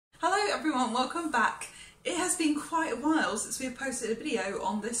Hello everyone, welcome back. It has been quite a while since we have posted a video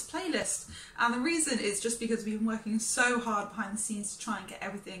on this playlist, and the reason is just because we've been working so hard behind the scenes to try and get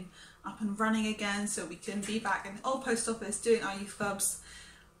everything up and running again so we can be back in the old post office doing our youth clubs.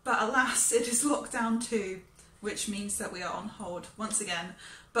 But alas, it is lockdown 2, which means that we are on hold once again.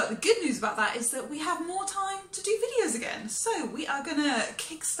 But the good news about that is that we have more time to do videos again. So we are gonna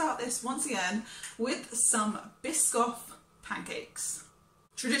kickstart this once again with some Biscoff pancakes.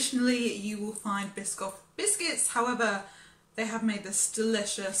 Traditionally, you will find Biscoff biscuits, however, they have made this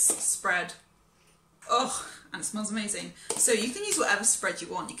delicious spread. Oh, and it smells amazing. So you can use whatever spread you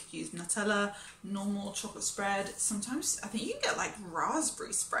want. You could use Nutella, normal chocolate spread. Sometimes I think you can get like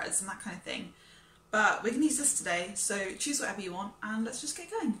raspberry spreads and that kind of thing. But we're gonna use this today, so choose whatever you want and let's just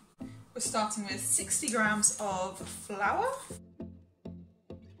get going. We're starting with 60 grams of flour,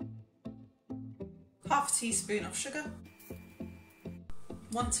 half a teaspoon of sugar,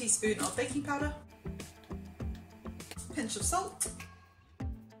 1 teaspoon of baking powder, pinch of salt,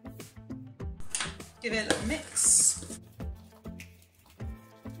 give it a little mix,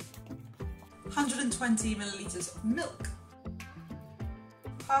 120 millilitres of milk,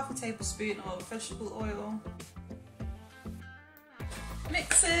 half a tablespoon of vegetable oil,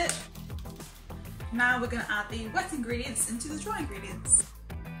 mix it. Now we're going to add the wet ingredients into the dry ingredients.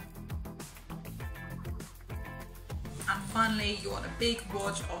 And finally, you want a big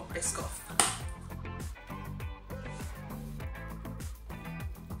wad of Biscoff.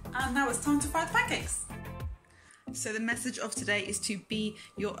 And now it's time to fry the pancakes. So the message of today is to be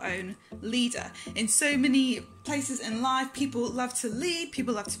your own leader. In so many places in life, people love to lead,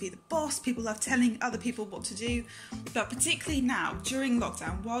 people love to be the boss, people love telling other people what to do. But particularly now, during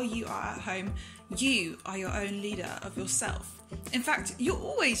lockdown, while you are at home, you are your own leader of yourself. In fact, you're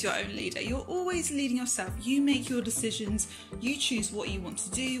always your own leader. You're always leading yourself. You make your decisions. You choose what you want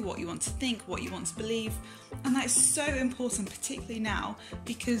to do, what you want to think, what you want to believe. And that is so important, particularly now,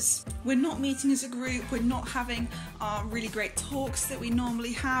 because we're not meeting as a group. We're not having our really great talks that we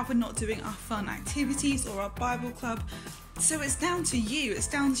normally have. We're not doing our fun activities or our Bible club. So it's down to you. It's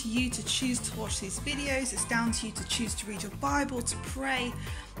down to you to choose to watch these videos. It's down to you to choose to read your Bible, to pray.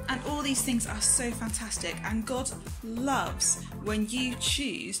 And all these things are so fantastic. And God loves when you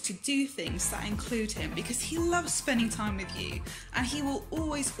choose to do things that include Him, because He loves spending time with you. And He will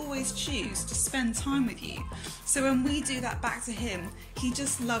always, always choose to spend time with you. So when we do that back to Him, He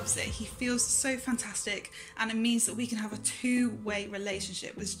just loves it. He feels so fantastic. And it means that we can have a two-way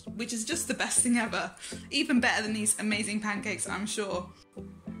relationship, which is just the best thing ever. Even better than these amazing pancakes, I'm sure.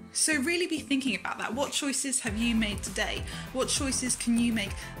 So really be thinking about that. What choices have you made today? What choices can you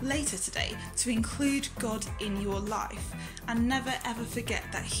make later today to include God in your life? And never ever forget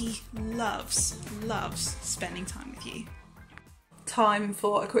that He loves spending time with you. Time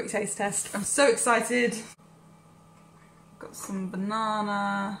for a quick taste test. I'm so excited. Got some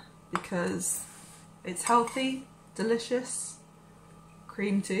banana because it's healthy, delicious,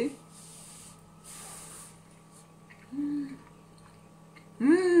 cream too.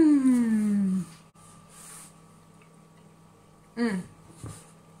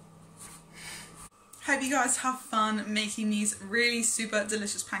 Hope you guys have fun making these really super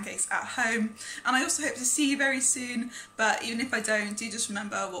delicious pancakes at home, and I also hope to see you very soon. But even if I don't, do just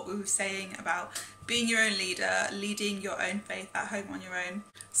remember what we were saying about being your own leader, leading your own faith at home on your own.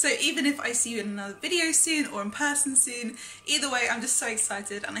 So even if I see you in another video soon or in person soon, either way I'm just so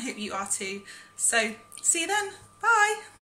excited and I hope you are too. So see you then, bye!